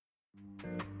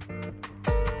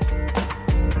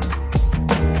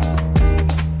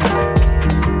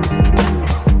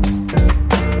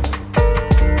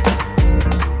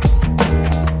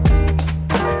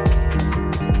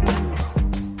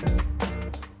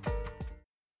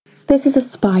This is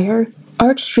Aspire,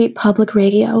 Arch Street Public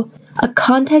Radio, a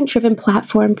content-driven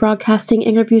platform broadcasting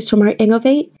interviews from our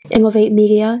Innovate, Innovate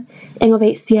Media,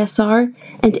 Innovate CSR,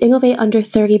 and Innovate Under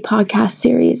 30 podcast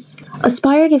series.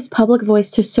 Aspire gives public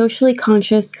voice to socially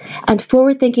conscious and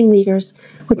forward-thinking leaders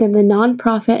within the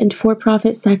nonprofit and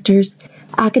for-profit sectors,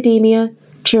 academia,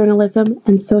 journalism,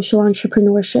 and social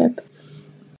entrepreneurship.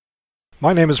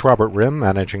 My name is Robert Rimm,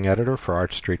 Managing Editor for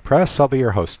Arch Street Press. I'll be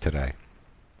your host today.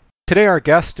 Today our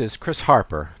guest is Chris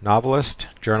Harper, novelist,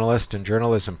 journalist, and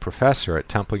journalism professor at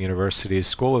Temple University's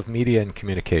School of Media and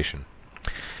Communication.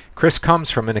 Chris comes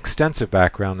from an extensive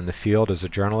background in the field as a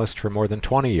journalist for more than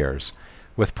 20 years,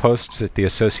 with posts at the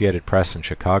Associated Press in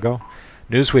Chicago,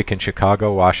 Newsweek in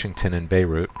Chicago, Washington, and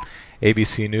Beirut,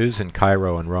 ABC News in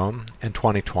Cairo and Rome, and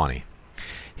 2020.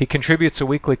 He contributes a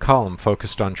weekly column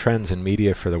focused on trends in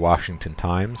media for the Washington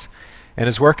Times, and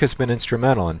his work has been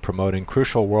instrumental in promoting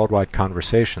crucial worldwide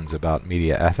conversations about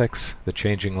media ethics, the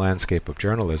changing landscape of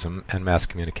journalism, and mass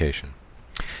communication.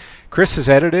 Chris has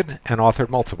edited and authored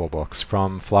multiple books,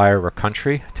 from Flyover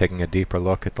Country, taking a deeper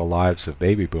look at the lives of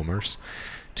baby boomers,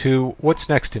 to What's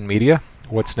Next in Media,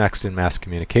 What's Next in Mass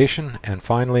Communication, and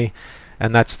finally,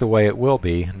 And That's the Way It Will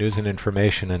Be, News and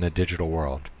Information in a Digital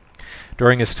World.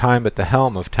 During his time at the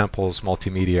helm of Temple's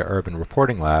Multimedia Urban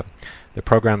Reporting Lab, the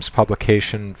program's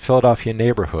publication, Philadelphia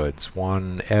Neighborhoods,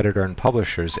 won Editor and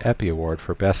Publisher's Epi Award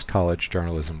for Best College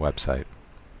Journalism Website.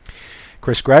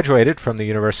 Chris graduated from the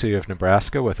University of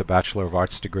Nebraska with a Bachelor of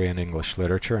Arts degree in English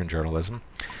Literature and Journalism,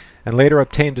 and later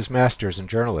obtained his Master's in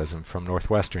Journalism from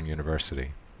Northwestern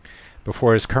University.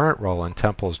 Before his current role in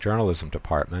Temple's journalism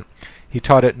department, he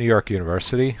taught at New York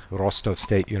University, Rostov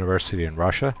State University in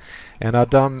Russia, and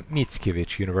Adam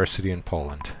Mickiewicz University in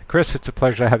Poland. Chris, it's a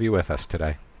pleasure to have you with us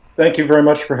today. Thank you very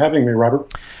much for having me,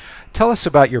 Robert. Tell us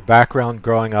about your background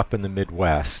growing up in the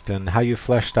Midwest and how you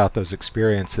fleshed out those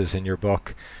experiences in your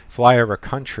book, Flyover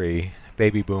Country,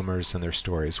 Baby Boomers and Their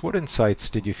Stories. What insights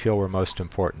did you feel were most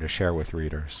important to share with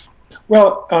readers?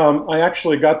 Well, I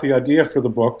actually got the idea for the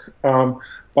book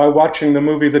by watching the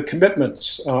movie The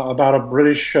Commitments about an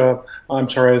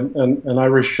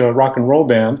Irish rock and roll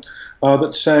band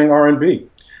that sang R&B.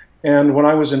 And when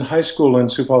I was in high school in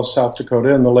Sioux Falls, South Dakota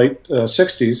in the late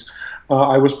 60s,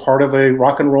 I was part of a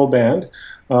rock and roll band,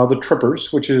 the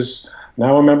Trippers, which is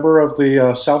now a member of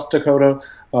the South Dakota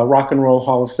Rock and Roll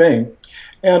Hall of Fame.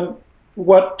 And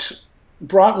what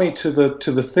brought me to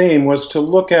the theme was to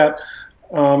look at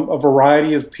a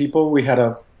variety of people. We had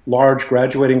a large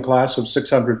graduating class of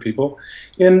 600 people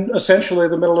in essentially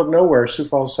the middle of nowhere, Sioux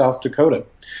Falls, South Dakota.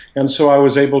 And so I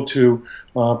was able to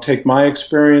take my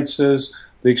experiences,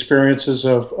 the experiences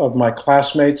of my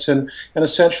classmates, and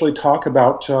essentially talk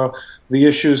about the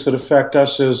issues that affect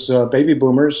us as baby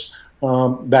boomers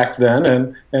back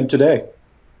then and today.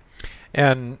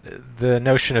 And the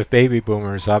notion of baby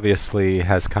boomers obviously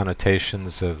has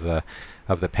connotations of the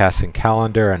passing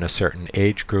calendar and a certain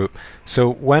age group. So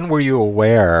when were you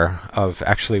aware of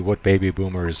actually what baby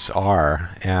boomers are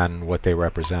and what they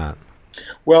represent?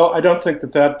 Well, I don't think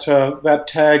that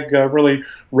tag really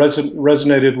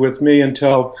resonated with me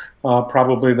until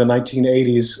probably the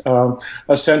 1980s.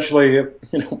 Essentially,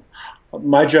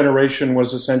 my generation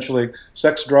was essentially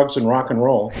sex, drugs, and rock and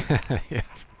roll.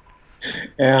 Yes.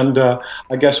 And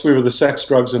I guess we were the sex,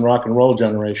 drugs, and rock and roll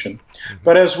generation. Mm-hmm.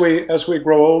 But as we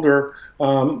grow older,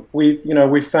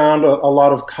 we found a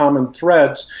lot of common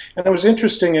threads. And it was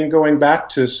interesting in going back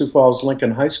to Sioux Falls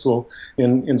Lincoln High School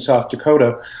in South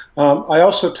Dakota. I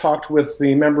also talked with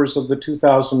the members of the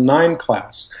 2009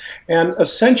 class, and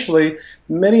essentially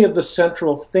many of the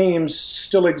central themes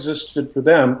still existed for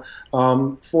them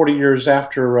 40 years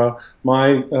after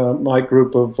my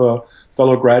group of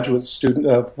fellow graduates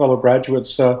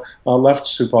left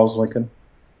Sioux Falls Lincoln.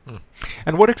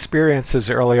 And what experiences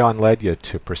early on led you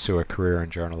to pursue a career in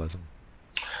journalism?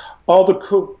 All the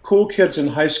cool kids in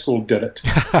high school did it.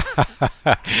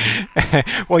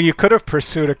 Well, you could have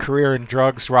pursued a career in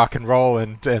drugs, rock and roll,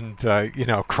 and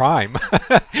crime.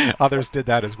 Others did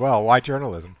that as well. Why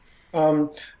journalism?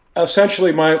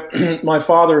 Essentially, my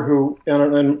father, who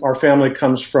and our family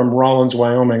comes from Rawlins,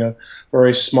 Wyoming, a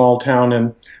very small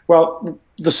town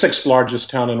the sixth largest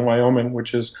town in Wyoming,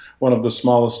 which is one of the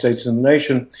smallest states in the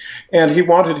nation. And he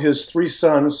wanted his three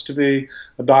sons to be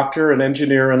a doctor, an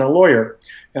engineer, and a lawyer.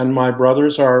 And my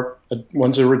brothers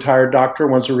one's a retired doctor,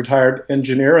 one's a retired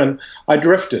engineer, and I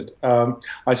drifted.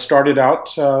 I started out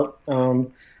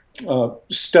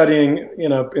studying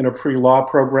in a pre-law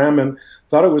program and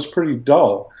thought it was pretty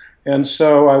dull. And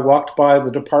so I walked by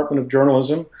the Department of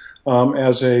Journalism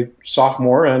as a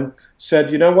sophomore and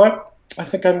said, you know what? I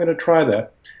think I'm going to try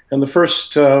that. And the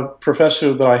first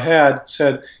professor that I had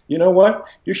said, "You know what?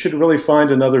 You should really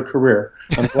find another career."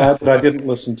 I'm glad that I didn't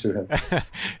listen to him.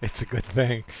 It's a good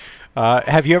thing.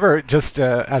 Have you ever, just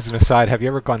as an aside, have you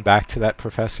ever gone back to that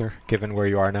professor, given where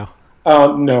you are now?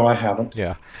 No, I haven't.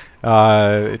 Yeah.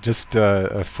 Just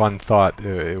a fun thought,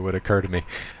 it would occur to me.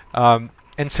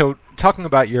 And so, talking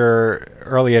about your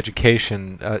early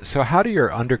education, so how do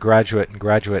your undergraduate and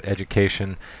graduate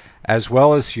education, as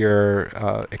well as your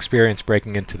experience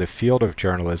breaking into the field of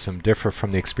journalism, differ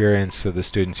from the experience of the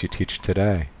students you teach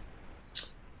today?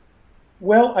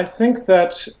 Well, I think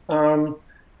that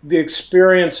the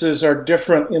experiences are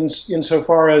different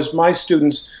insofar as my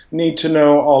students need to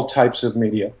know all types of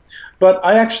media. But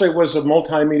I actually was a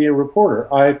multimedia reporter.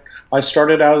 I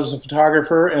started out as a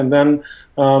photographer and then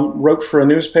wrote for a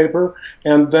newspaper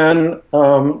and then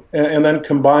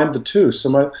combined the two.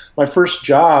 So my first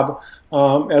job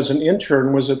as an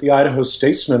intern was at the Idaho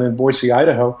Statesman in Boise,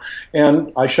 Idaho,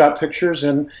 and I shot pictures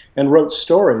and wrote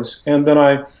stories. And then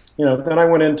I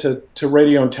went into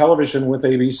radio and television with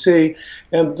ABC,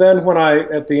 and then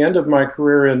at the end of my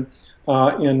career in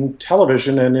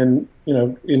television and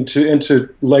into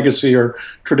legacy or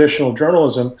traditional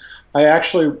journalism, I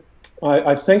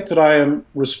think that I am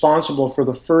responsible for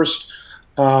the first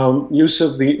use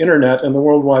of the internet and the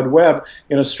World Wide Web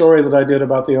in a story that I did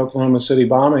about the Oklahoma City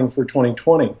bombing for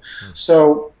 2020.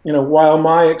 So, while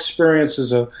my experience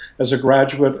as a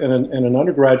graduate and an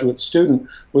undergraduate student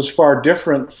was far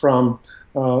different from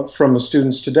the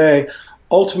students today,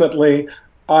 ultimately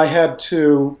I had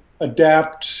to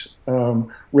adapt,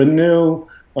 renew,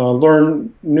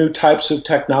 learn new types of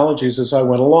technologies as I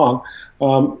went along.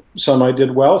 Some I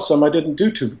did well, some I didn't do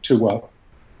too well.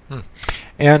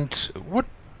 And what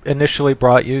initially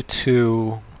brought you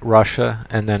to Russia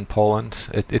and then Poland?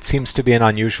 It seems to be an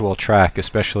unusual track,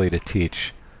 especially to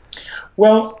teach.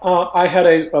 Well, I had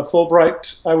I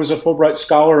was a Fulbright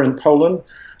scholar in Poland.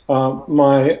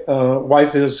 My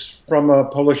wife is from a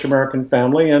Polish-American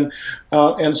family, and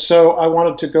so I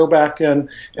wanted to go back and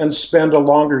spend a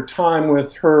longer time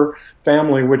with her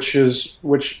family, which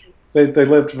they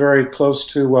lived very close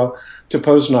to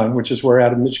Poznań, which is where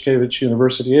Adam Mickiewicz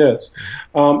University is.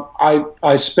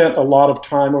 I spent a lot of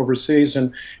time overseas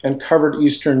and covered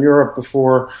Eastern Europe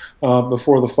before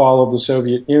the fall of the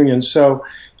Soviet Union. So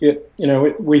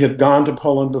we had gone to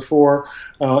Poland before,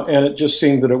 and it just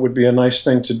seemed that it would be a nice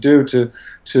thing to do to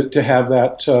have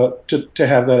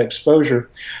that exposure.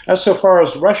 As so far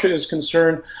as Russia is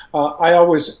concerned, I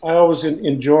always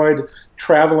enjoyed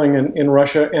traveling in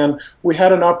Russia, and we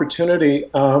had an opportunity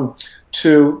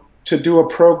to do a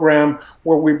program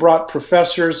where we brought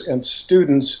professors and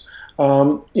students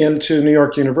into New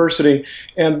York University,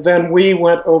 and then we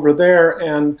went over there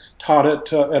and taught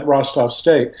it at Rostov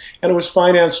State, and it was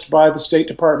financed by the State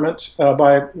Department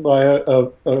by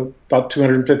about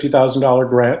 $250,000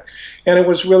 grant, and it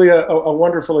was really a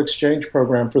wonderful exchange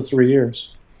program for 3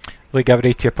 years. Вы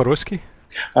говорите по-русски?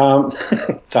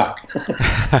 Так.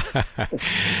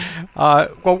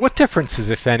 Well, what differences,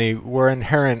 if any, were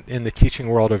inherent in the teaching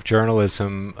world of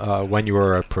journalism when you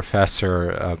were a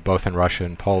professor, both in Russia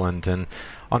and Poland, and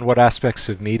on what aspects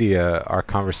of media are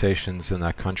conversations in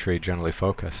that country generally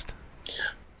focused?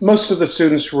 Most of the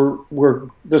students were.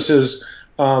 This is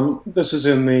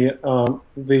in the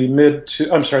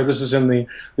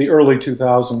early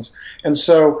 2000s, and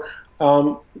so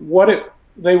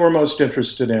they were most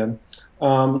interested in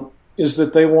is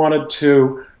that they wanted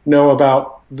to know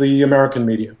about the American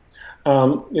media.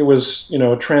 It was,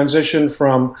 a transition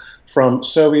from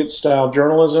Soviet-style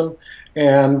journalism,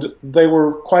 and they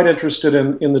were quite interested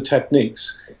in the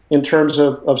techniques in terms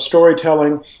of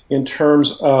storytelling, in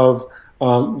terms of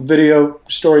video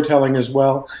storytelling as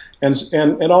well,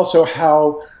 and also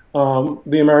how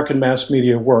the American mass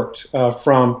media worked,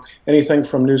 from anything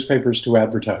from newspapers to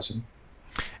advertising.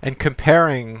 And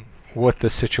comparing what the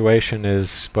situation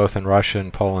is both in Russia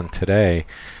and Poland today,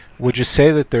 would you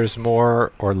say that there's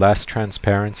more or less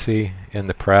transparency in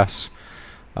the press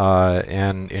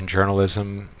and in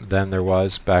journalism than there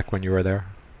was back when you were there?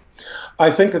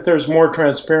 I think that there's more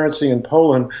transparency in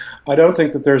Poland. I don't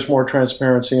think that there's more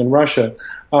transparency in Russia.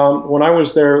 When I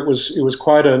was there, it was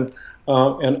quite an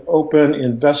open,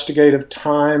 investigative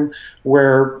time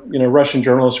where Russian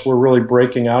journalists were really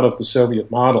breaking out of the Soviet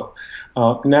model.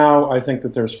 Now, I think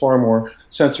that there's far more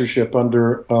censorship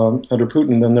under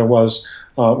Putin than there was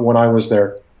when I was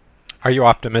there. Are you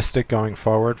optimistic going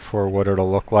forward for what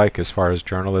it'll look like as far as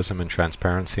journalism and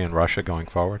transparency in Russia going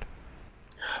forward?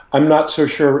 I'm not so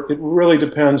sure. It really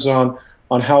depends on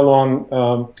how long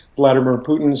Vladimir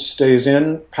Putin stays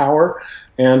in power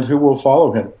and who will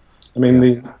follow him. I mean,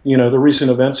 Yeah. the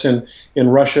recent events in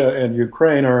Russia and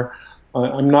Ukraine are.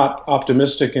 I'm not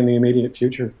optimistic in the immediate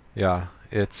future. Yeah,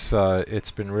 it's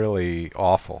been really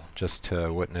awful just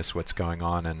to witness what's going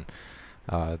on, and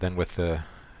then with the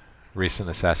recent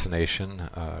assassination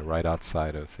right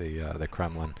outside of the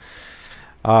Kremlin.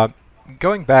 Uh,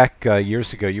 Going back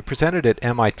years ago, you presented at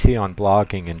MIT on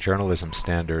blogging and journalism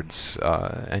standards,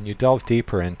 and you delved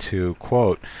deeper into,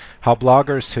 quote, how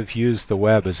bloggers have used the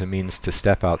web as a means to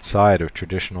step outside of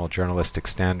traditional journalistic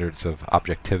standards of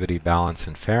objectivity, balance,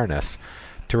 and fairness,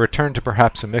 to return to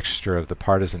perhaps a mixture of the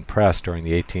partisan press during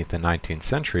the 18th and 19th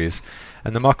centuries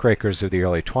and the muckrakers of the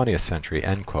early 20th century,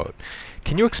 end quote.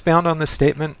 Can you expound on this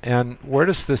statement, and where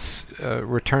does this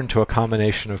return to a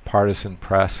combination of partisan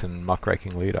press and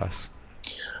muckraking lead us?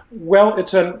 Well,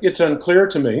 it's unclear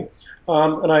to me,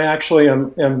 and I actually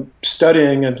am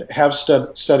studying and have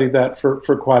studied that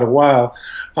for quite a while.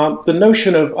 The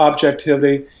notion of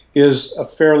objectivity is a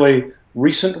fairly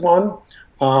recent one.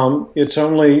 It's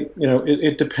only,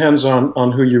 it depends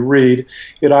on who you read.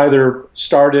 It either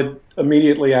started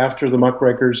immediately after the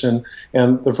muckrakers and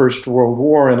the First World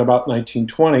War in about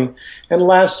 1920 and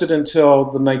lasted until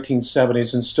the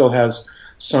 1970s and still has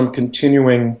some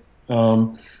continuing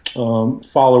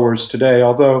followers today,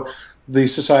 although the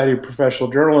Society of Professional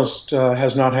Journalists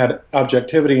has not had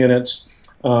objectivity in its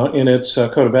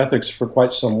code of ethics for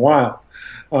quite some while.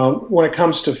 When it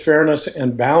comes to fairness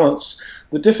and balance,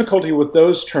 the difficulty with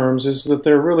those terms is that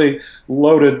they're really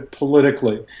loaded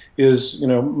politically.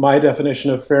 My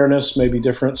definition of fairness may be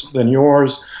different than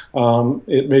yours.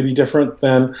 It may be different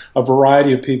than a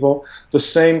variety of people. The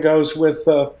same goes with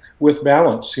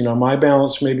balance. My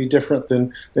balance may be different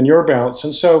than your balance.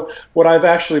 And so what I've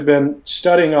actually been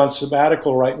studying on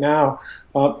sabbatical right now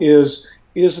is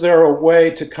there a way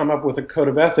to come up with a code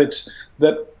of ethics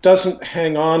that doesn't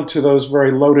hang on to those very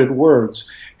loaded words?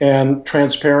 And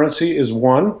transparency is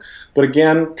one, but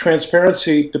again,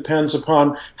 transparency depends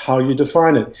upon how you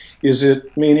define it. Does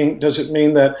it mean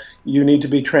that you need to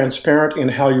be transparent in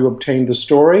how you obtain the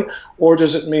story, or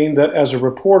does it mean that as a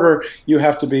reporter you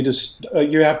have to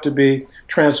be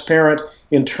transparent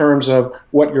in terms of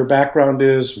what your background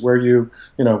is, where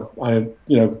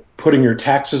putting your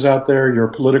taxes out there, your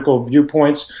political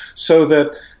viewpoints, so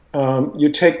that you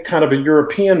take kind of a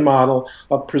European model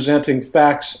of presenting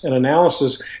facts and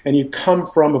analysis, and you come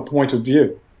from a point of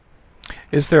view.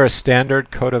 Is there a standard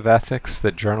code of ethics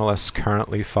that journalists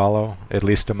currently follow, at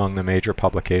least among the major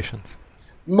publications?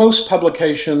 Most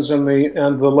publications and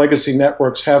the legacy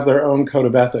networks have their own code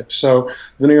of ethics. So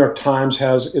the New York Times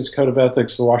has its code of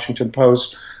ethics, the Washington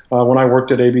Post. When I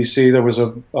worked at ABC, there was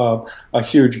a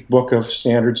huge book of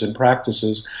standards and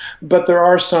practices. But there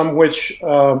are some which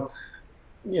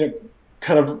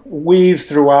kind of weave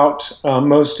throughout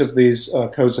most of these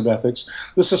codes of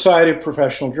ethics. The Society of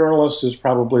Professional Journalists is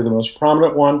probably the most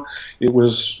prominent one. It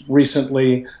was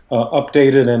recently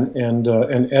updated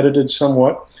and edited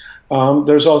somewhat.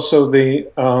 There's also the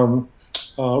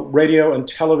Radio and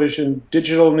Television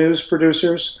Digital News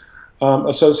Producers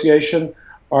Association,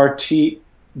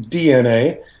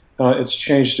 RTDNA. It's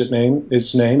changed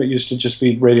its name. It used to just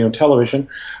be radio and television.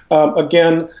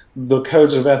 Again, the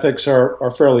codes of ethics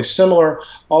are fairly similar,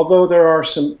 although there are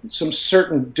some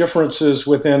certain differences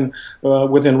within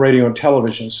radio and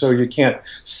television. So you can't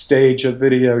stage a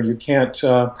video. You can't.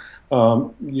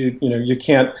 You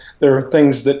can't. There are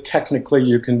things that technically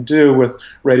you can do with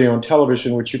radio and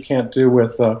television, which you can't do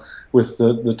with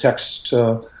the text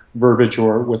verbiage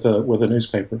or with a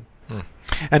newspaper.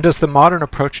 And does the modern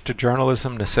approach to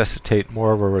journalism necessitate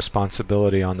more of a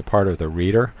responsibility on the part of the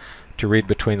reader to read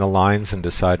between the lines and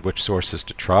decide which sources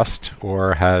to trust,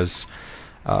 or has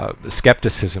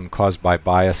skepticism caused by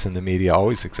bias in the media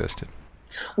always existed?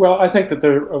 Well, I think that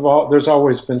there's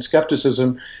always been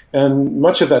skepticism, and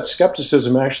much of that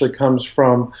skepticism actually comes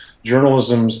from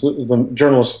the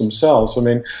journalists themselves. I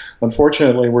mean,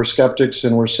 unfortunately, we're skeptics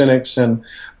and we're cynics, and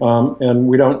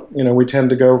we don't, we tend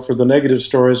to go for the negative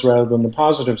stories rather than the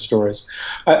positive stories.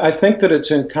 I think that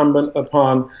it's incumbent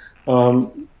upon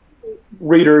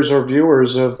readers or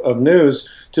viewers of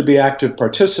news to be active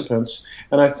participants,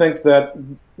 and I think that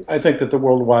the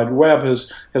World Wide Web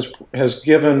has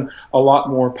given a lot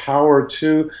more power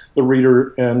to the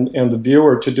reader and the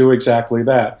viewer to do exactly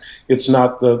that. It's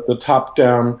not the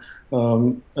top-down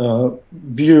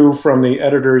view from the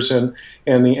editors and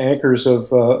the anchors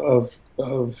of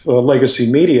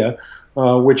legacy media,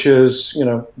 which is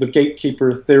the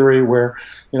gatekeeper theory, where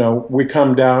we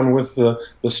come down with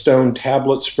the stone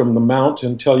tablets from the mount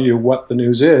and tell you what the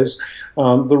news is.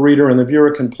 The reader and the viewer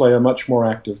can play a much more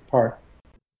active part.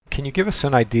 Can you give us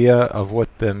an idea of what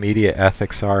the media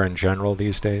ethics are in general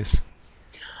these days?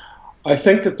 I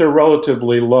think that they're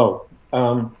relatively low.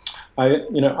 I'm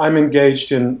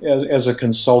engaged as a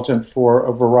consultant for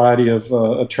a variety of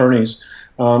attorneys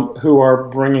who are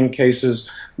bringing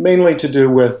cases mainly to do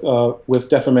with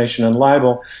defamation and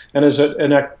libel. And as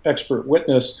an expert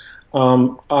witness,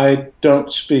 I don't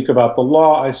speak about the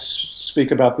law. I speak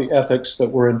about the ethics that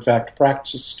were in fact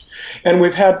practiced. And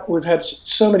we've had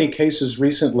so many cases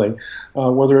recently,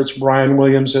 whether it's Brian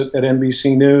Williams at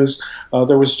NBC News.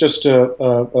 There was just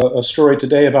a story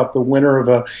today about the winner of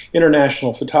an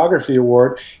International Photography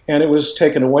Award, and it was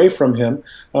taken away from him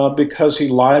because he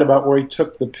lied about where he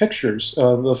took the pictures,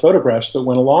 the photographs that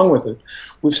went along with it.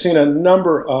 We've seen a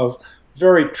number of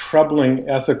very troubling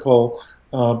ethical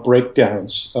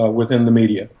breakdowns within the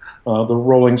media. The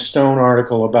Rolling Stone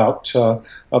article about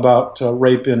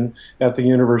rape at the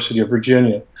University of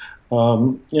Virginia.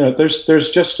 There's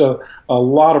just a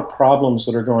lot of problems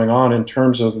that are going on in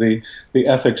terms of the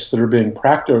ethics that are being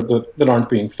practiced that aren't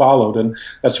being followed, and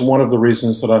that's one of the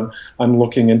reasons that I'm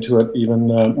looking into it even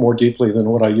more deeply than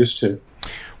what I used to.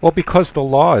 Well, because the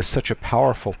law is such a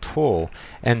powerful tool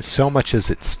and so much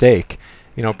is at stake.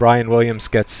 Brian Williams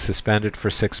gets suspended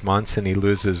for 6 months and he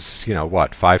loses,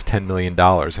 $5-10 million.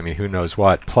 I mean, who knows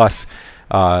what? Plus,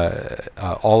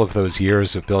 all of those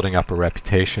years of building up a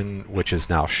reputation, which is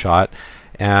now shot.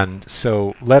 And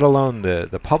so, let alone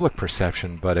the public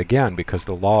perception, but again, because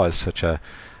the law is such a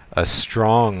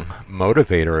strong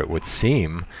motivator, it would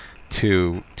seem,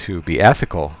 to be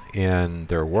ethical in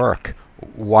their work.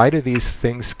 Why do these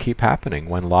things keep happening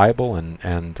when libel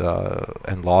and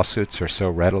lawsuits are so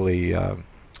readily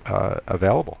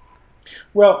available?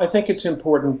 Well, I think it's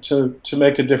important to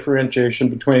make a differentiation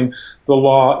between the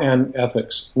law and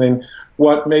ethics. I mean,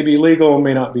 what may be legal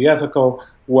may not be ethical.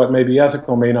 What may be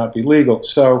ethical may not be legal.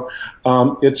 So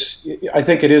I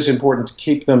think it is important to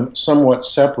keep them somewhat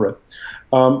separate.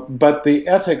 But the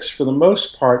ethics, for the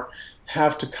most part,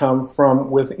 have to come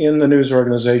from within the news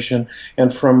organization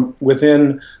and from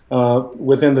within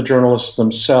the journalists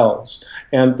themselves,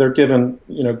 and they're given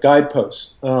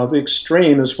guideposts. The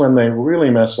extreme is when they really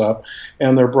mess up,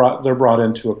 and they're brought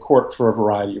into a court for a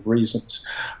variety of reasons.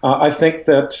 I think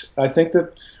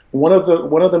that one of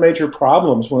the major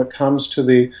problems when it comes to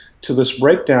this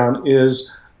breakdown is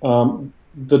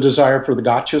the desire for the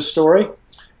gotcha story,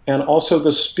 and also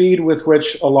the speed with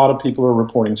which a lot of people are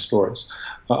reporting stories.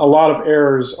 A lot of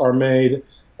errors are made,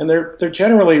 and they're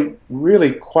generally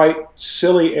really quite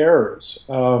silly errors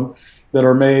that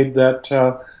are made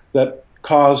that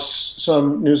cause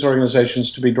some news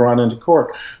organizations to be drawn into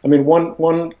court. I mean,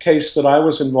 one case that I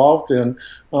was involved in,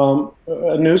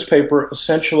 a newspaper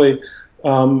essentially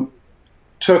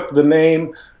took the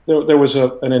name. There was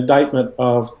an indictment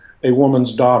of a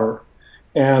woman's daughter,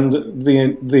 and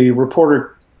the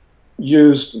reporter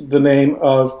used the name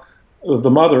of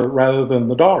the mother rather than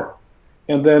the daughter,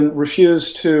 and then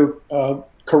refused to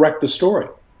correct the story.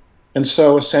 And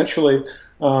so essentially,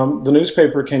 the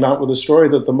newspaper came out with a story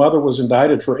that the mother was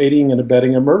indicted for aiding and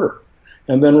abetting a murder,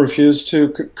 and then refused to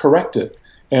correct it.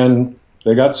 And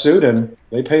they got sued, and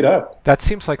they paid up. That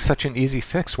seems like such an easy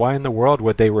fix. Why in the world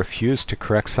would they refuse to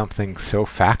correct something so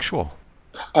factual?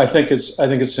 I think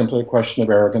it's simply a question of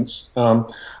arrogance.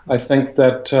 I think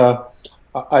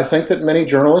that many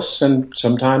journalists, and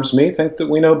sometimes me, think that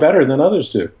we know better than others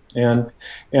do, and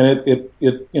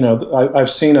I've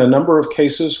seen a number of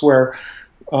cases where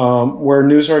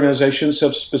news organizations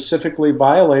have specifically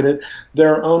violated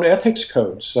their own ethics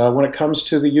codes when it comes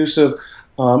to the use of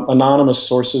anonymous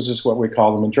sources, is what we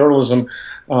call them in journalism,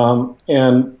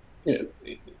 and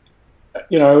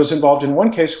I was involved in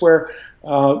one case where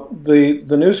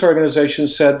the news organization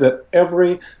said that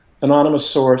every anonymous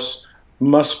source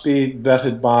must be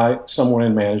vetted by someone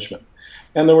in management.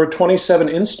 And there were 27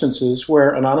 instances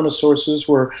where anonymous sources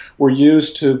were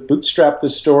used to bootstrap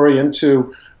this story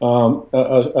into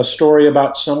a story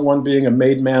about someone being a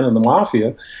made man in the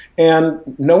mafia, and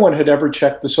no one had ever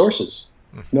checked the sources.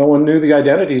 No one knew the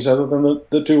identities other than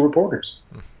the two reporters.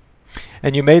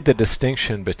 And you made the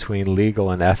distinction between legal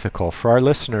and ethical. For our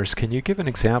listeners, can you give an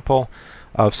example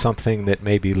of something that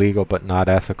may be legal but not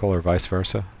ethical, or vice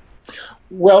versa?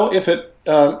 Well, if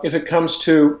it comes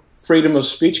to freedom of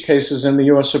speech cases in the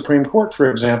U.S. Supreme Court, for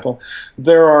example,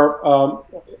 there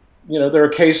are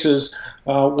cases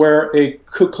where a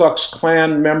Ku Klux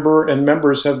Klan member and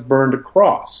members have burned a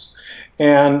cross,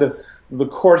 and the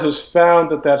court has found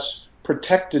that that's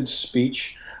protected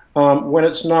speech when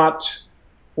it's not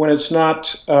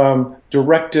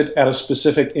directed at a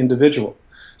specific individual.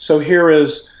 So here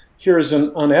is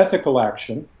an unethical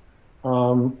action,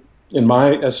 in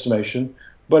my estimation,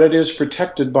 but it is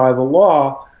protected by the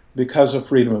law because of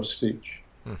freedom of speech.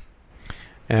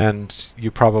 And you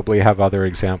probably have other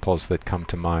examples that come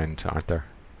to mind, aren't there?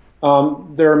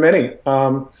 There are many.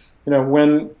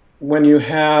 When you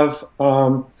have,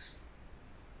 for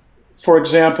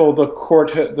example,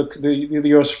 the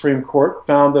U.S. Supreme Court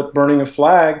found that burning a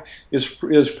flag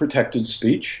is protected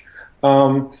speech.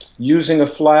 Using a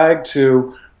flag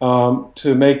to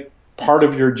make part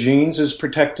of your genes is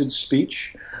protected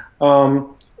speech.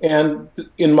 And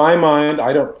in my mind,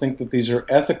 I don't think that these are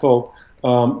ethical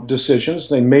decisions.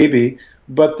 They may be,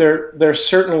 but they're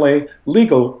certainly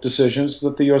legal decisions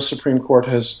that the U.S. Supreme Court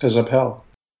has upheld.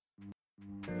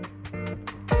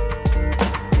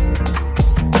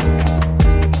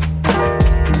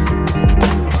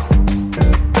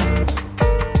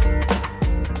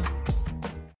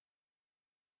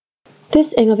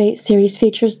 This Innovate series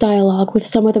features dialogue with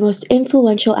some of the most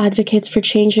influential advocates for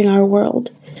changing our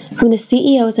world, from the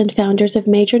CEOs and founders of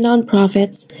major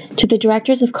nonprofits to the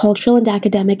directors of cultural and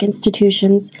academic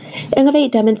institutions.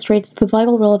 Innovate demonstrates the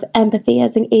vital role of empathy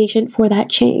as an agent for that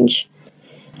change.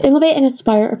 Innovate and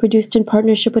Aspire are produced in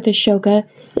partnership with Ashoka,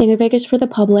 Innovators for the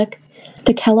Public,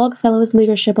 the Kellogg Fellows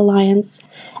Leadership Alliance,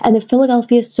 and the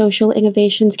Philadelphia Social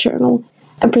Innovations Journal,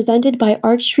 and presented by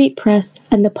Arch Street Press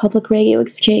and the Public Radio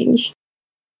Exchange.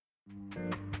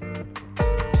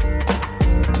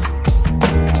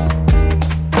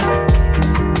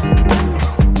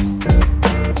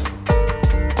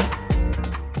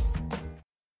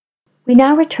 We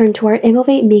now return to our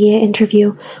Innovate Media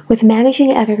interview with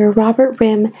Managing Editor Robert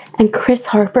Rim and Chris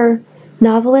Harper,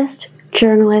 novelist,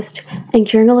 journalist, and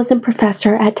journalism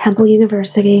professor at Temple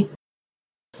University.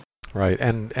 Right,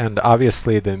 and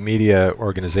obviously the media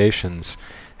organizations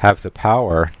have the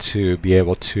power to be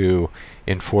able to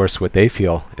enforce what they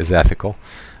feel is ethical,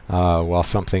 while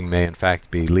something may in fact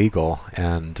be legal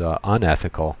and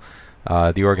unethical.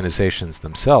 The organizations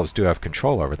themselves do have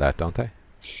control over that, don't they?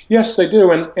 Yes, they do,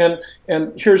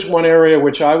 and here's one area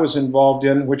which I was involved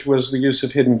in, which was the use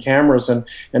of hidden cameras and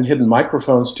hidden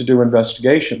microphones to do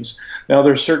investigations. Now,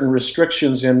 there's certain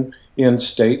restrictions in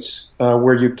states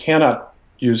where you cannot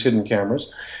use hidden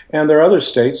cameras, and there are other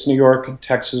states, New York and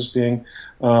Texas being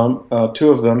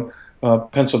two of them,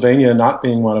 Pennsylvania not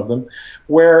being one of them,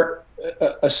 where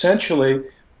essentially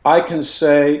I can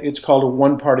say it's called a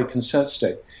one-party consent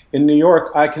state. In New York,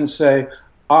 I can say,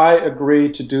 I agree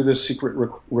to do this secret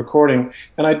recording,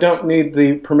 and I don't need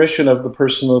the permission of the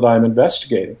person that I'm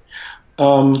investigating.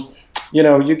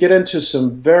 You get into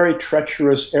some very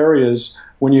treacherous areas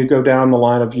when you go down the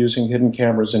line of using hidden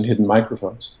cameras and hidden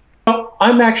microphones. Well,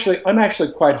 I'm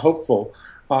actually quite hopeful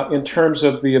in terms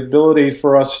of the ability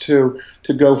for us to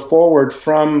go forward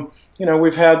from,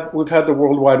 we've had the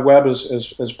World Wide Web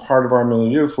as part of our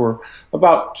milieu for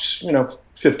about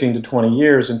 15 to 20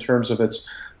 years in terms of its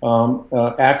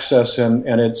access and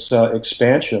its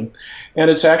expansion. And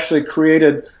it's actually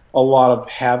created a lot of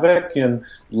havoc in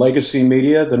legacy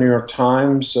media, the New York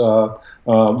Times,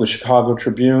 the Chicago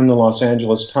Tribune, the Los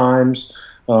Angeles Times,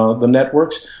 the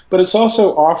networks. But it's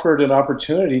also offered an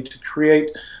opportunity to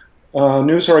create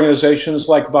news organizations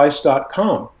like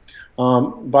Vice.com.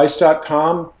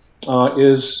 Vice.com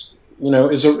is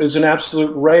an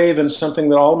absolute rave and something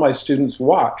that all my students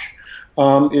watch.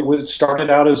 It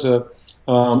started out as a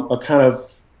kind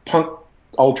of punk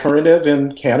alternative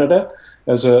in Canada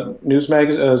as a news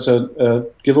magazine, as a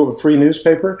free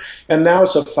newspaper, and now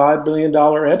it's a $5 billion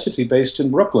entity based in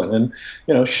Brooklyn.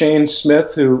 And Shane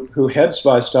Smith, who heads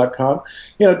Vice.com,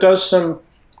 does some,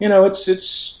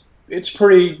 it's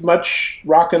pretty much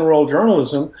rock and roll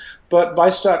journalism. But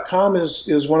Vice.com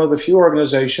is one of the few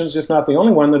organizations, if not the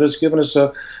only one, that has given us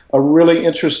a really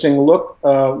interesting look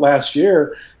last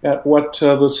year at what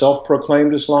the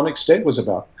self-proclaimed Islamic State was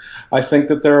about. I think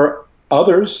that there are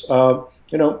others.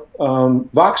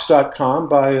 Vox.com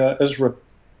by Ezra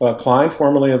Klein,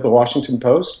 formerly of the Washington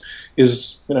Post,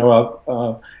 is a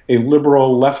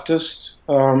liberal leftist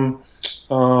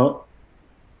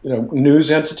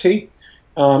news entity.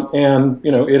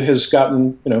 It has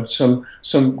gotten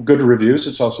some good reviews.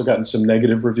 It's also gotten some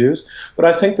negative reviews. But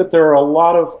I think that there are a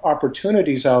lot of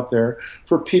opportunities out there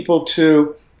for people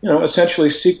to essentially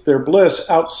seek their bliss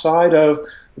outside of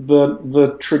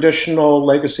the traditional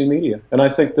legacy media. And I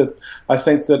think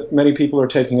that many people are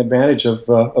taking advantage of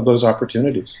those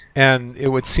opportunities. And it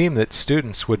would seem that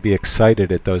students would be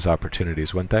excited at those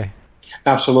opportunities, wouldn't they?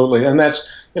 Absolutely, and that's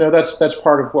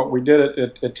part of what we did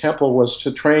at Temple, was to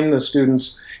train the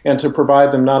students and to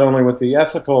provide them not only with the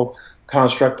ethical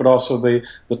construct, but also the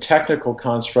technical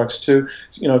constructs to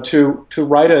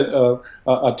write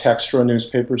a text or a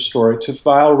newspaper story, to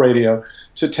file radio,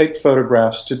 to take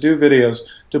photographs, to do videos,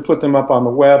 to put them up on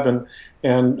the web,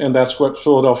 and that's what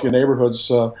Philadelphia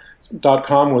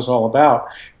Neighborhoods.com was all about.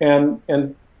 And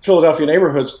Philadelphia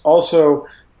Neighborhoods also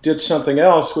did something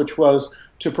else, which was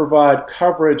to provide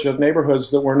coverage of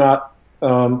neighborhoods that were not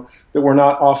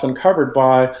often covered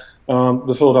by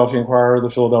the Philadelphia Inquirer, the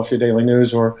Philadelphia Daily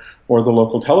News, or the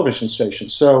local television station.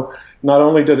 So not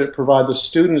only did it provide the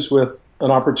students with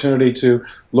an opportunity to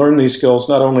learn these skills,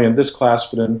 not only in this class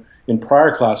but in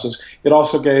prior classes, it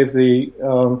also gave the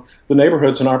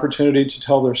neighborhoods an opportunity to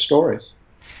tell their stories.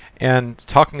 And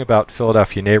talking about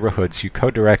Philadelphia Neighborhoods, you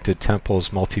co-directed Temple's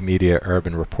Multimedia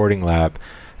Urban Reporting Lab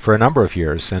for a number of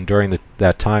years, and during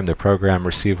that time the program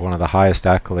received one of the highest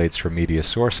accolades from media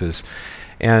sources.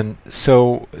 And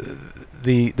so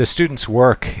the students'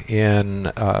 work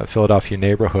in Philadelphia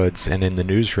neighborhoods and in the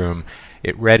newsroom,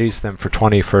 it readies them for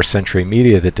 21st century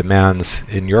media that demands,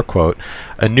 in your quote,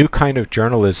 a new kind of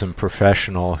journalism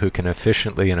professional who can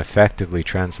efficiently and effectively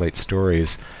translate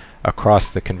stories across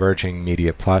the converging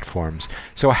media platforms.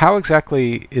 So how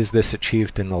exactly is this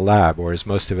achieved in the lab, or is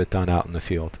most of it done out in the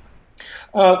field?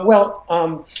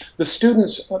 The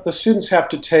students have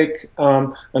to take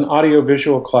an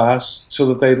audiovisual class so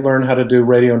that they learn how to do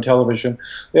radio and television.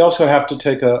 They also have to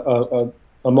take a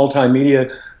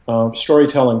multimedia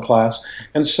storytelling class.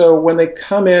 And so when they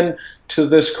come in to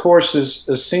this course as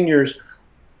seniors,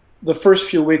 the first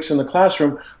few weeks in the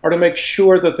classroom are to make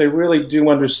sure that they really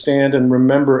do understand and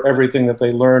remember everything that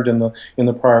they learned in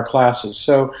the prior classes.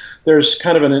 So there's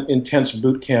kind of an intense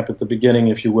boot camp at the beginning,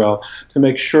 if you will, to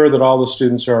make sure that all the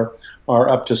students are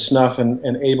up to snuff and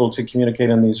able to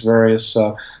communicate in these various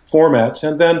formats.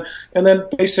 And then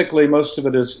basically most of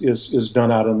it is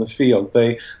done out in the field.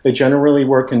 They generally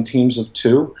work in teams of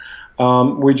two.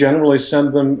 We generally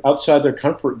send them outside their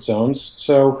comfort zones.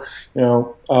 So,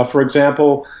 for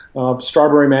example,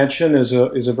 Strawberry Mansion is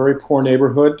a very poor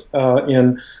neighborhood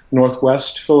in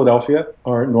Northwest Philadelphia,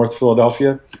 or North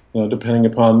Philadelphia, depending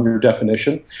upon your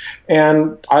definition.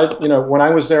 And when I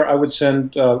was there, I would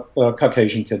send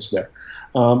Caucasian kids there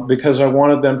because I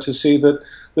wanted them to see that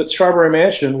Strawberry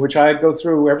Mansion, which I go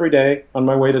through every day on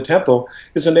my way to Temple,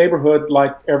 is a neighborhood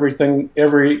like every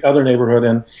other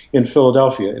neighborhood in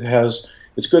Philadelphia.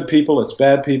 It's good people, it's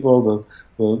bad people.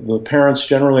 The parents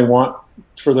generally want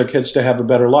for their kids to have a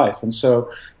better life. And so,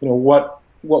 what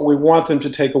we want them to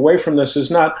take away from this is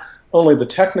not only the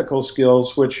technical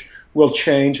skills, which will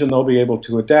change and they'll be able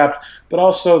to adapt, but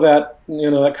also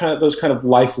those kind of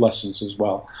life lessons as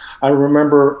well. I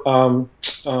remember I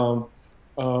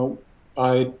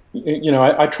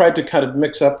tried to kind of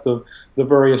mix up the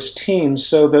various teams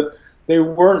so that they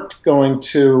weren't going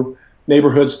to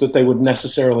neighborhoods that they would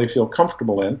necessarily feel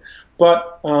comfortable in,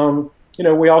 but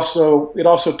it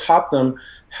also taught them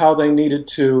how they needed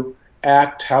to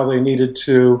act, how they needed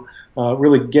to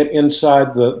really get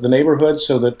inside the neighborhood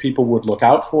so that people would look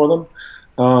out for them.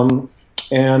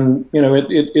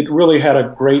 It really had a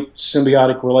great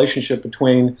symbiotic relationship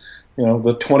between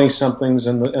the 20-somethings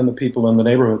and the people in the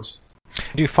neighborhoods.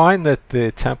 Do you find that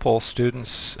the Temple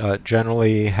students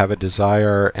generally have a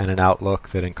desire and an outlook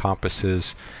that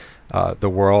encompasses the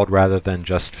world rather than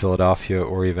just Philadelphia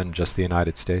or even just the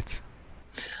United States?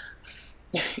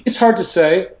 It's hard to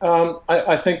say.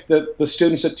 I think that the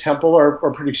students at Temple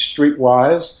are pretty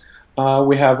streetwise.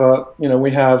 We have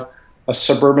a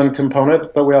suburban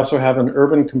component, but we also have an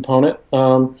urban component.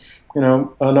 A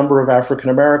number of African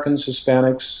Americans,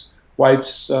 Hispanics,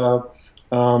 whites,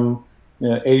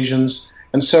 Asians,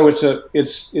 and so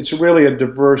it's really a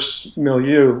diverse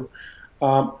milieu.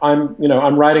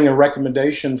 I'm writing a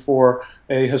recommendation for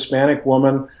a Hispanic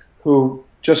woman who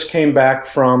just came back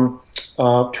from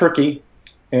Turkey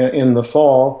in the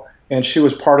fall, and she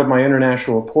was part of my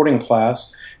international reporting class,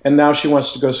 and now she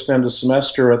wants to go spend a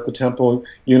semester at the Temple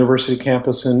University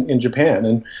campus in Japan,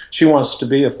 and she wants to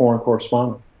be a foreign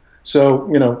correspondent. So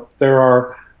there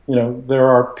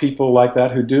are people like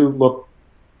that who do look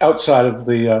outside of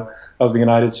the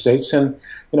United States, and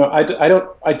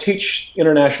I teach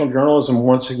international journalism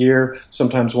once a year,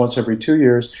 sometimes once every 2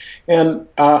 years, and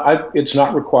it's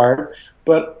not required,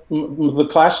 but the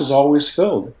class is always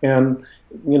filled, and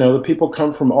the people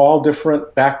come from all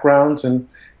different backgrounds and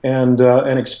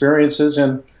experiences,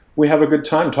 and we have a good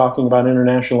time talking about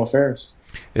international affairs.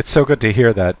 It's so good to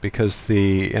hear that because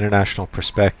the international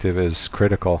perspective is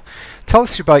critical. Tell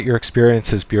us about your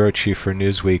experience as bureau chief for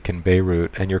Newsweek in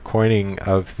Beirut and your coining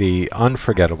of the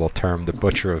unforgettable term, the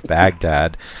Butcher of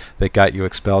Baghdad, that got you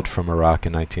expelled from Iraq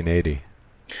in 1980.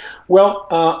 Well,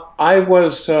 I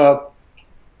was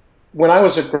when I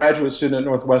was a graduate student at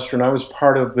Northwestern, I was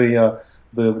part of the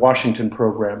Washington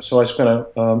program. So I spent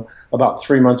about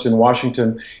 3 months in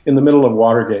Washington in the middle of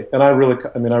Watergate, and I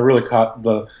really caught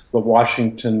the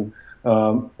Washington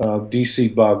D.C.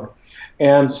 bug.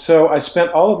 And so I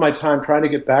spent all of my time trying to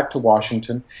get back to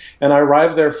Washington, and I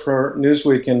arrived there for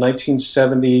Newsweek in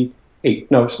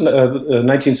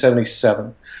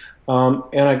 1977.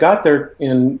 And I got there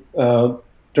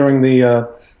during the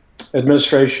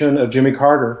administration of Jimmy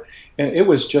Carter, and it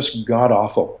was just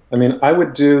god-awful. I mean, I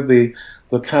would do the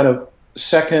kind of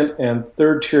second and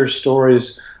third tier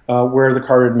stories where the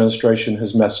Carter administration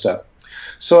has messed up.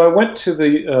 So I went to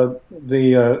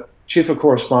the chief of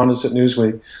correspondence at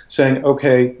Newsweek saying,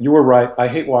 okay, you were right, I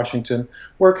hate Washington,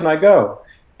 where can I go?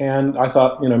 And I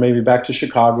thought, maybe back to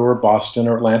Chicago or Boston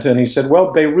or Atlanta. And he said,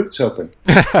 well, Beirut's open.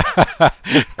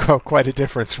 Quite a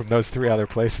difference from those 3 other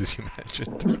places you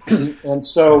mentioned. And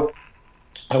so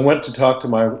I went to talk to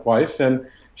my wife, and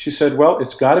she said, well,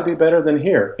 it's got to be better than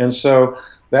here. And so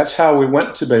that's how we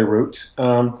went to Beirut.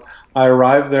 I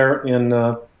arrived there in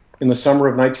the summer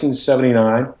of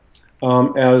 1979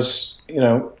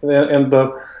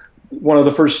 one of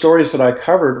the first stories that I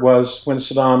covered was when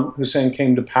Saddam Hussein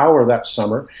came to power that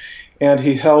summer, and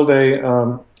he held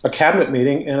a cabinet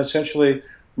meeting and essentially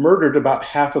murdered about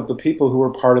half of the people who were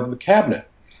part of the cabinet,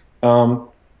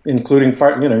 including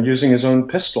using his own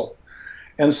pistol.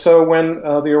 And so when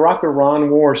the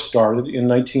Iraq-Iran war started in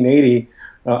 1980,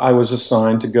 I was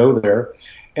assigned to go there,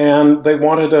 and they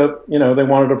wanted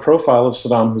a profile of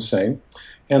Saddam Hussein,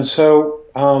 and so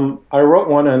I wrote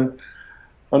one, and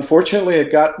unfortunately,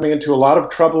 it got me into a lot of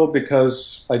trouble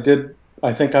because I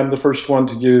think I'm the first one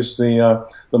to use the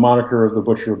moniker of the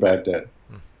Butcher of Baghdad.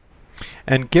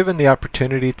 And given the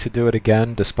opportunity to do it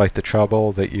again, despite the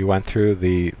trouble that you went through,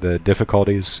 the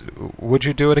difficulties, would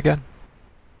you do it again?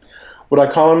 Would I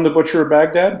call him the Butcher of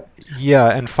Baghdad? Yeah,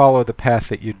 and follow the path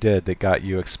that you did that got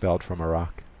you expelled from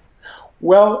Iraq.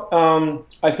 Well,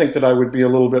 I think that I would be a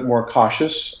little bit more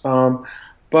cautious.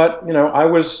 But I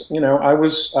was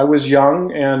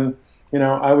young, and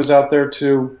I was out there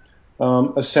to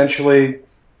essentially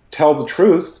tell the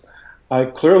truth. I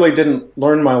clearly didn't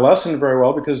learn my lesson very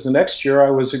well because the next year I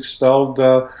was expelled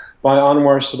by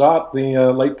Anwar Sadat,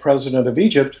 the late president of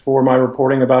Egypt, for my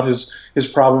reporting about his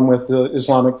problem with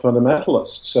Islamic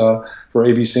fundamentalists for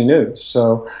ABC News.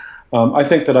 So I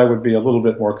think that I would be a little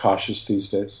bit more cautious these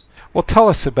days. Well, tell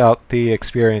us about the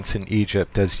experience in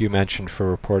Egypt, as you mentioned, for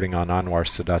reporting on Anwar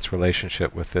Sadat's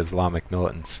relationship with Islamic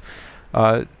militants.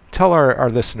 Tell our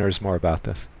listeners more about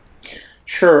this.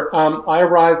 Sure. I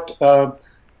arrived.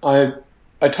 I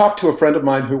talked to a friend of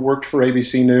mine who worked for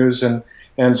ABC News and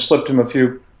slipped him a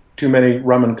few too many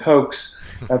rum and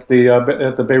cokes at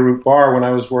the Beirut bar when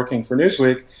I was working for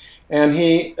Newsweek, and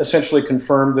he essentially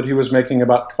confirmed that he was making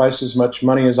about twice as much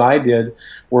money as I did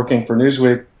working for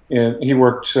Newsweek. He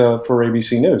worked for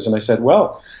ABC News, and I said,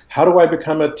 well, how do I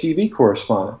become a TV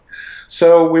correspondent?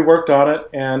 So we worked on it,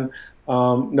 and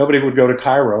nobody would go to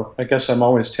Cairo. I guess I'm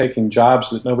always taking jobs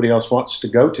that nobody else wants to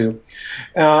go to.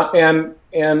 And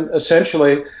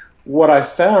essentially what I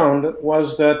found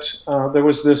was that there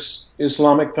was this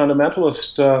Islamic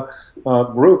fundamentalist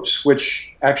groups,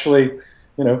 which actually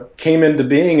came into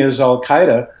being as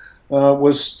Al-Qaeda,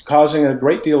 was causing a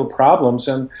great deal of problems,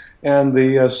 and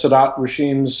the Sadat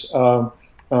regime's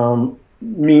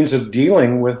means of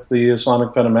dealing with the Islamic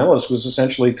fundamentalists was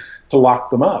essentially to lock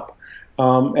them up.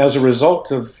 As a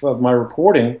result of my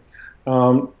reporting,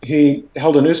 he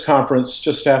held a news conference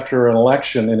just after an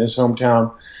election in his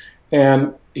hometown,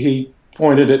 and he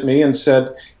pointed at me and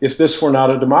said, if this were not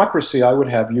a democracy, I would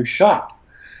have you shot.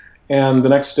 And the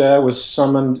next day I was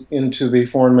summoned into the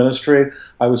foreign ministry.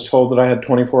 I was told that I had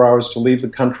 24 hours to leave the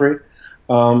country.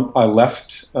 I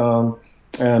left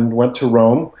and went to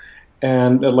Rome,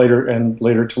 and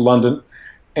later to London.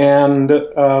 And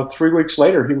 3 weeks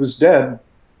later, he was dead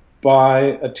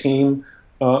by a team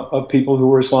of people who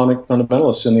were Islamic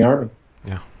fundamentalists in the army.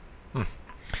 Yeah,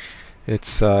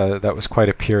 that was quite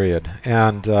a period.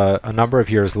 And a number of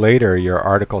years later, your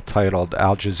article titled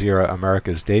 "Al Jazeera: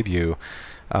 America's Debut,"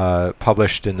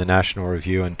 published in the National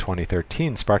Review in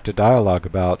 2013, sparked a dialogue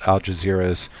about Al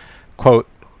Jazeera's, quote,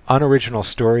 unoriginal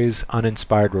stories,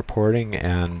 uninspired reporting,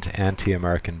 and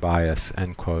anti-American bias,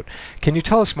 end quote. Can you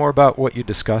tell us more about what you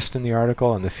discussed in the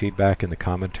article and the feedback and the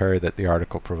commentary that the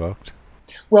article provoked?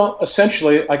 Well,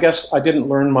 essentially, I guess I didn't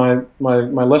learn my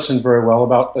lesson very well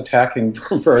about attacking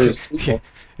from various people.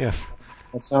 Yes.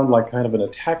 I sound like kind of an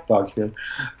attack dog here.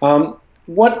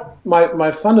 What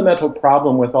my fundamental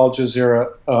problem with Al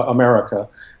Jazeera America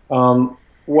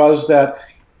was that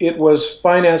it was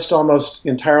financed almost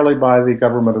entirely by the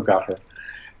government of Qatar.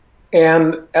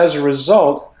 And as a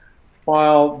result,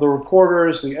 while the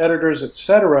reporters, the editors,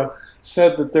 etc.,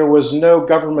 said that there was no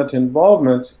government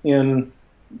involvement in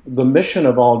the mission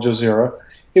of Al Jazeera,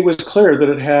 it was clear that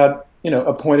it had,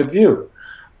 a point of view.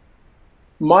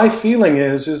 My feeling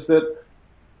is that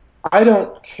I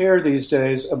don't care these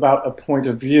days about a point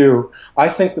of view. I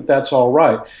think that that's all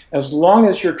right. As long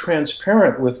as you're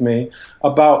transparent with me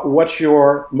about what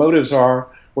your motives are,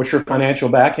 what your financial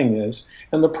backing is.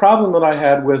 And the problem that I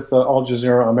had with Al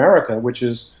Jazeera America, which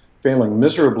is failing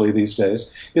miserably these days,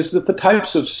 is that the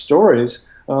types of stories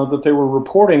that they were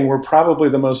reporting were probably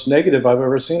the most negative I've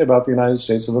ever seen about the United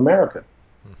States of America.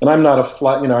 And I'm not a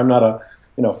flag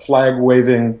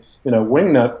waving,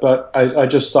 wingnut, but I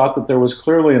just thought that there was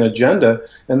clearly an agenda,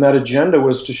 and that agenda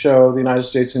was to show the United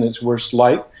States in its worst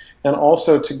light, and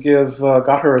also to give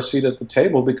Qatar a seat at the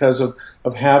table because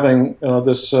of having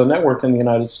this network in the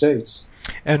United States.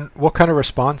 And what kind of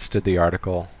response did the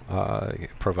article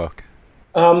provoke?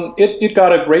 It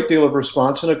got a great deal of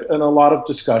response and a lot of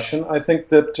discussion. I think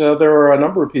that there are a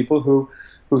number of people who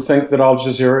think that Al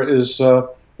Jazeera is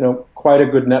quite a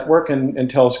good network and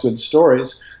tells good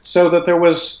stories. So that there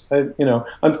was,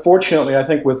 unfortunately, I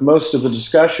think with most of the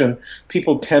discussion,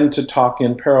 people tend to talk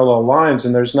in parallel lines,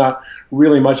 and there's not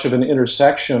really much of an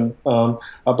intersection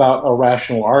about a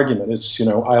rational argument. It's,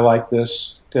 I like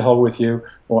this, to hell with you,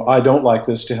 or I don't like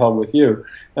this, to hell with you.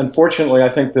 Unfortunately, I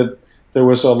think that there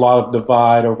was a lot of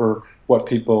divide over what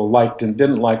people liked and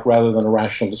didn't like rather than a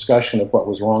rational discussion of what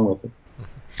was wrong with it.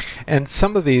 And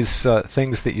some of these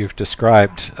things that you've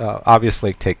described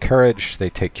obviously take courage, they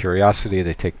take curiosity,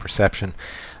 they take perception.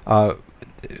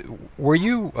 Were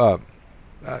you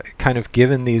kind of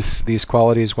given these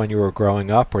qualities when you were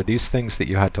growing up? Or these things that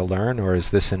you had to learn, or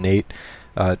is this innate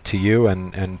to you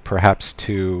and perhaps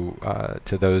to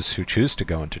those who choose to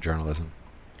go into journalism?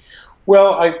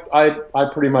 Well, I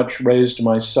pretty much raised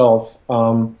myself,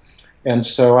 and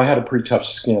so I had a pretty tough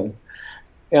skin.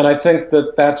 And I think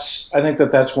that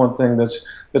that's one thing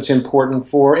that's important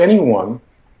for anyone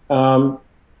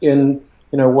in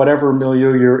whatever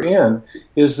milieu you're in,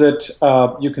 is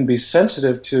that you can be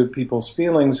sensitive to people's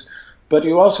feelings, but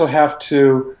you also have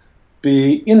to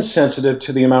be insensitive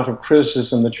to the amount of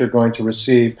criticism that you're going to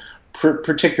receive,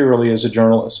 particularly as a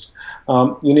journalist.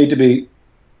 You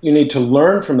need to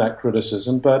learn from that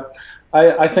criticism, but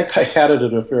I think I had it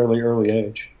at a fairly early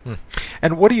age.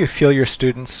 And what do you feel your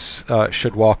students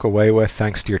should walk away with,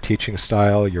 thanks to your teaching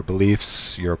style, your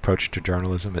beliefs, your approach to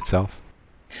journalism itself?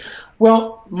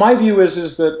 Well, my view is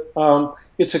that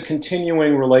it's a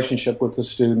continuing relationship with the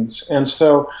students. And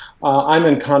so I'm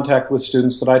in contact with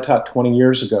students that I taught 20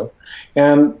 years ago.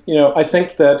 And, I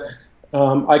think that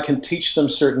I can teach them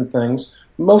certain things.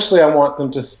 Mostly I want them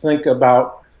to think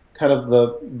about kind of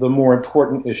the more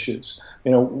important issues.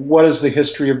 What is the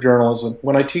history of journalism?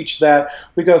 When I teach that,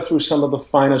 we go through some of the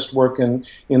finest work in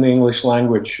the English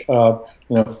language,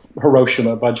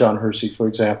 Hiroshima by John Hersey, for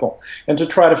example, and to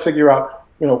try to figure out,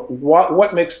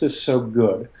 what makes this so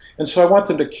good. And so I want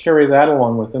them to carry that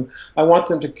along with them. I want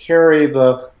them to carry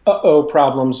the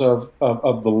problems of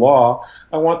the law.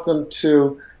 I want them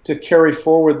to carry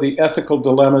forward the ethical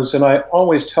dilemmas, and I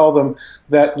always tell them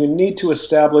that you need to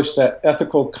establish that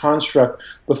ethical construct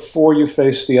before you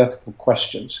face the ethical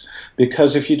questions,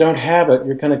 because if you don't have it,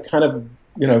 you're going to kind of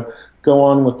go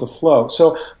on with the flow.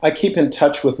 So I keep in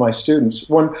touch with my students.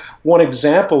 One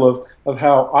example of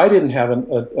how I didn't have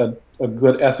a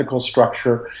good ethical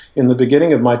structure in the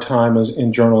beginning of my time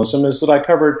in journalism is that I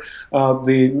covered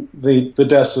the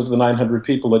deaths of the 900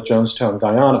 people at Jonestown,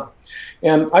 Guyana,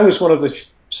 and I was one of the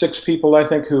 6 people, I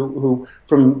think, who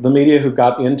from the media who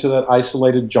got into that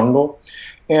isolated jungle.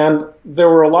 And there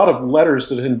were a lot of letters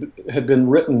that had been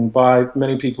written by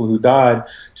many people who died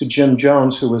to Jim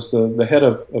Jones, who was the head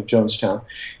of Jonestown.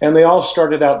 And they all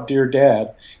started out, "Dear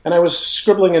Dad." And I was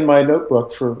scribbling in my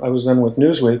notebook I was then with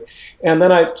Newsweek, and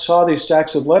then I saw these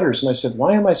stacks of letters, and I said,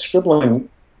 why am I scribbling,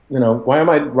 why am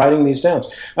I writing these down?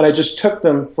 And I just took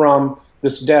them from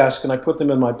this desk, and I put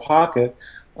them in my pocket,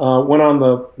 went on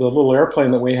the little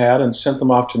airplane that we had and sent them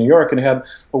off to New York and had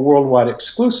a worldwide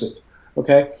exclusive.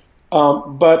 Okay,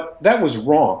 but that was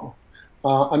wrong.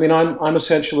 I'm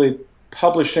essentially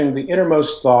publishing the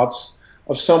innermost thoughts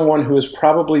of someone who is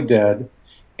probably dead,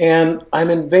 and I'm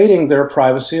invading their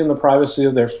privacy and the privacy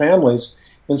of their families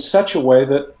in such a way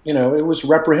that it was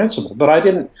reprehensible. But I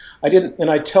didn't. And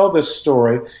I tell this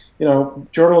story.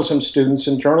 Journalism students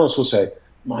and journalists will say,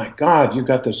 "My God, you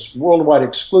got this worldwide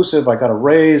exclusive, I got a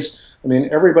raise."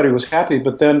 Everybody was happy,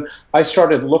 but then I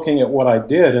started looking at what I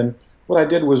did, and what I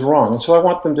did was wrong. And so I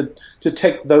want them to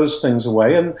take those things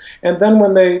away. And then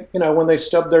when they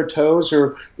stub their toes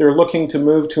or they're looking to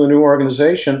move to a new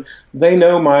organization, they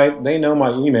know my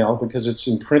email because it's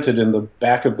imprinted in the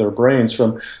back of their brains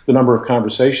from the number of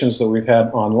conversations that we've had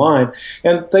online.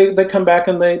 And they come back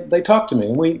and they talk to me,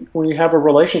 and we have a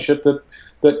relationship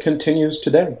that continues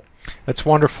today. It's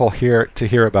wonderful to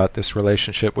hear about this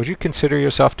relationship. Would you consider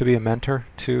yourself to be a mentor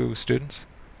to students?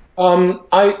 I'm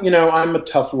a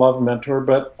tough love mentor,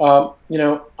 but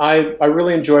I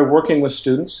really enjoy working with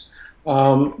students.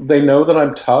 They know that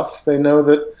I'm tough. They know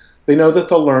that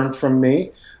they'll learn from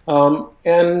me.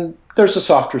 And there's a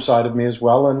softer side of me as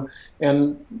well.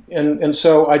 And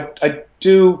so I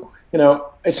do.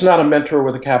 It's not a mentor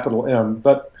with a capital M,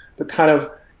 but kind of,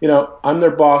 I'm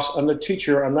their boss, I'm their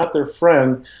teacher, I'm not their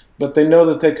friend, but they know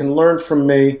that they can learn from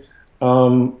me.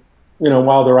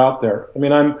 While they're out there. I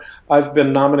mean, I've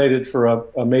been nominated for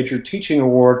a major teaching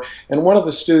award, and one of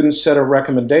the students said a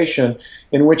recommendation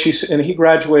in which he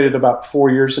graduated about 4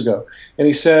 years ago, and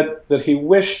he said that he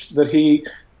wished that he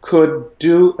could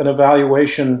do an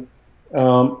evaluation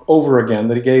over again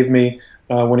that he gave me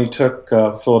when he took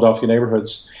Philadelphia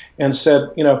Neighborhoods, and said,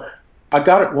 I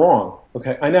got it wrong.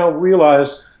 Okay, I now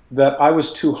realize that I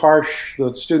was too harsh.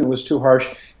 The student was too harsh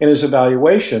in his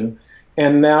evaluation.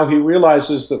 And now he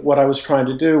realizes that what I was trying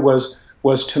to do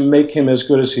was to make him as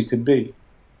good as he could be.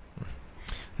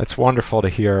 That's wonderful to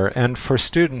hear. And for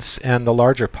students and the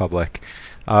larger public,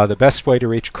 the best way to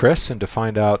reach Chris and to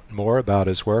find out more about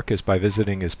his work is by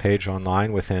visiting his page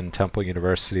online within Temple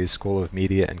University's School of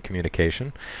Media and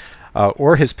Communication,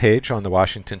 or his page on the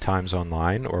Washington Times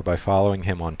Online, or by following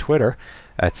him on Twitter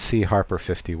at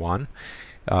charper51.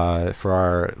 For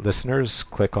our listeners,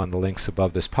 click on the links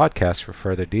above this podcast for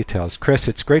further details. Chris,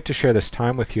 it's great to share this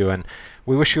time with you, and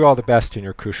we wish you all the best in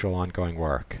your crucial ongoing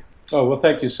work. Oh, well,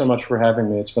 thank you so much for having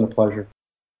me. It's been a pleasure.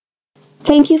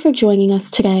 Thank you for joining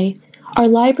us today. Our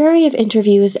library of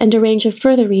interviews and a range of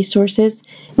further resources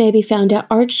may be found at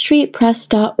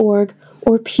archstreetpress.org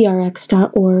or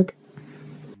prx.org.